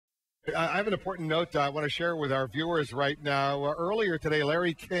I have an important note I want to share with our viewers right now. Earlier today,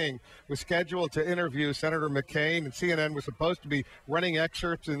 Larry King was scheduled to interview Senator McCain, and CNN was supposed to be running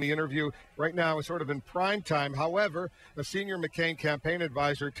excerpts in the interview. Right now, it's sort of in prime time. However, a senior McCain campaign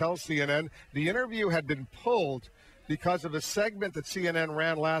advisor tells CNN the interview had been pulled because of a segment that CNN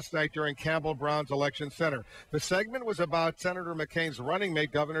ran last night during Campbell Brown's Election Center. The segment was about Senator McCain's running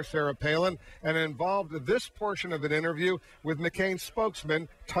mate, Governor Sarah Palin, and it involved this portion of an interview with McCain's spokesman,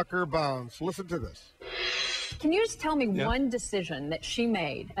 Tucker Bounds. Listen to this. Can you just tell me one decision that she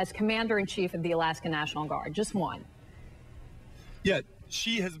made as Commander-in-Chief of the Alaska National Guard? Just one. Yeah,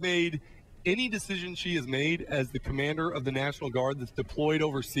 she has made any decision she has made as the commander of the National Guard that's deployed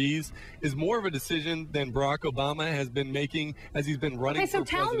overseas is more of a decision than Barack Obama has been making as he's been running for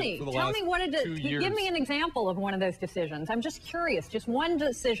president for the last 2 years. Give me an example of one of those decisions. I'm just curious. Just one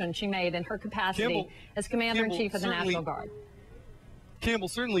decision she made in her capacity as Commander-in-Chief of the National Guard. Campbell,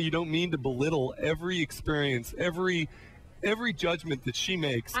 certainly you don't mean to belittle every experience, every judgment that she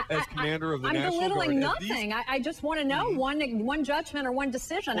makes as commander of the National Guard. I'm belittling nothing. I just want to know one judgment or one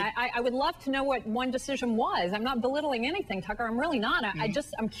decision. I would love to know what one decision was. I'm not belittling anything, Tucker. I'm really not.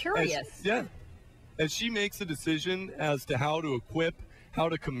 I'm curious. As she makes a decision as to how to equip, how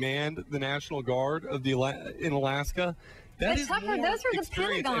to command the National Guard in Alaska, that is Tucker, more those are the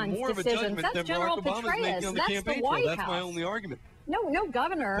experience and Pentagon's more of a decisions. judgment That's than General Barack Obama is making on the campaign trail. That's my only argument. No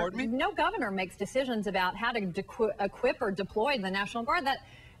governor. Pardon me? No governor makes decisions about how to equip or deploy the National Guard. That,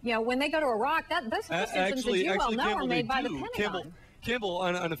 when they go to Iraq, those decisions, as you well know, are made by the Pentagon. Campbell,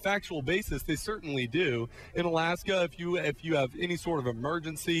 on a factual basis, they certainly do. In Alaska, if you have any sort of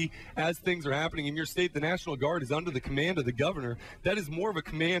emergency as things are happening in your state, the National Guard is under the command of the governor. That is more of a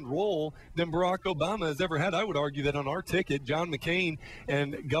command role than Barack Obama has ever had. I would argue that on our ticket, John McCain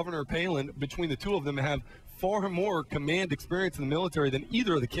and Governor Palin, between the two of them, have far more command experience in the military than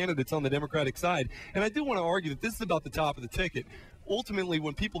either of the candidates on the Democratic side. And I do want to argue that this is about the top of the ticket. Ultimately,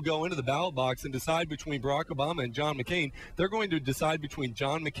 when people go into the ballot box and decide between Barack Obama and John McCain, they're going to decide between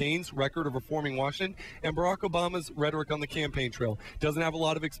John McCain's record of reforming Washington and Barack Obama's rhetoric on the campaign trail. Doesn't have a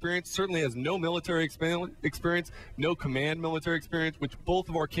lot of experience, certainly has no military experience, no command military experience, which both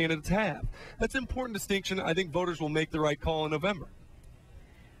of our candidates have. That's an important distinction. I think voters will make the right call in November.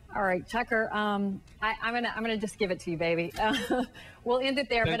 All right, Tucker, I'm gonna just give it to you, baby. We'll end it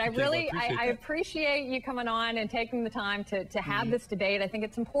there, but I appreciate you coming on and taking the time to have this debate. I think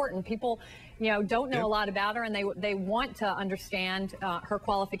it's important. People, don't know a lot about her, and they want to understand her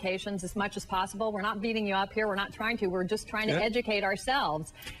qualifications as much as possible. We're not beating you up here. We're not trying to. We're just trying to educate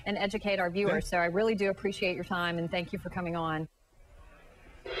ourselves and educate our viewers. So I really do appreciate your time, and thank you for coming on.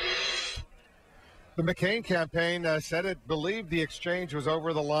 The McCain campaign said it believed the exchange was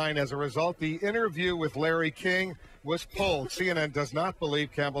over the line. As a result, the interview with Larry King was pulled. CNN does not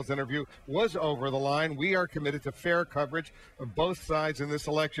believe Campbell's interview was over the line. We are committed to fair coverage of both sides in this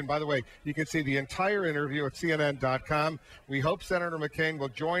election. By the way, you can see the entire interview at CNN.com. We hope Senator McCain will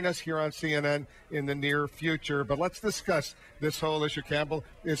join us here on CNN in the near future. But let's discuss this whole issue. Campbell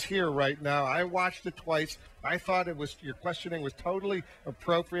is here right now. I watched it twice. I thought your questioning was totally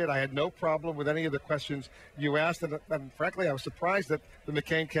appropriate. I had no problem with any of the questions you asked. And frankly, I was surprised that the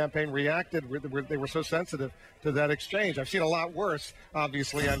McCain campaign reacted. They were so sensitive to that exchange. I've seen a lot worse,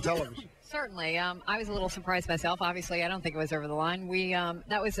 obviously, on television. Certainly. I was a little surprised myself. Obviously, I don't think it was over the line.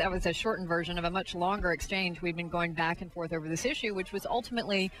 That was a shortened version of a much longer exchange. We've been going back and forth over this issue, which was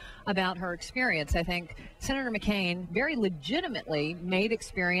ultimately about her experience. I think Senator McCain very legitimately made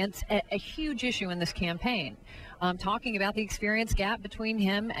experience a huge issue in this campaign. Talking about the experience gap between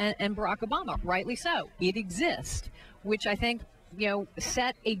him and Barack Obama. Rightly so. It exists, which I think,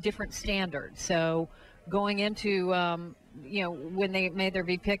 set a different standard. So going into, when they made their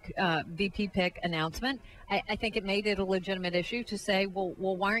VP pick announcement, I think it made it a legitimate issue to say, well,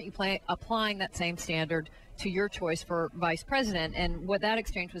 why aren't you applying that same standard to your choice for vice president? And what that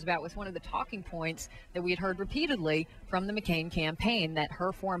exchange was about was one of the talking points that we had heard repeatedly from the McCain campaign, that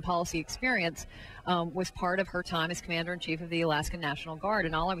her foreign policy experience was part of her time as commander-in-chief of the Alaska National Guard.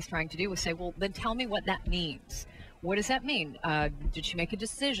 And all I was trying to do was say, well, then tell me what that means. What does that mean? Did she make a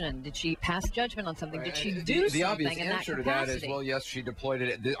decision? Did she pass judgment on something? Did she do something in that capacity? The obvious answer to that is, well, yes, she deployed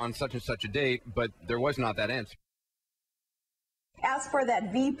it on such and such a date, but there was not that answer. Ask for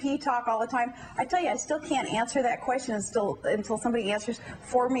that VP talk all the time. I tell you, I still can't answer that question until somebody answers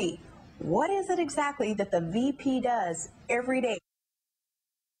for me. What is it exactly that the VP does every day?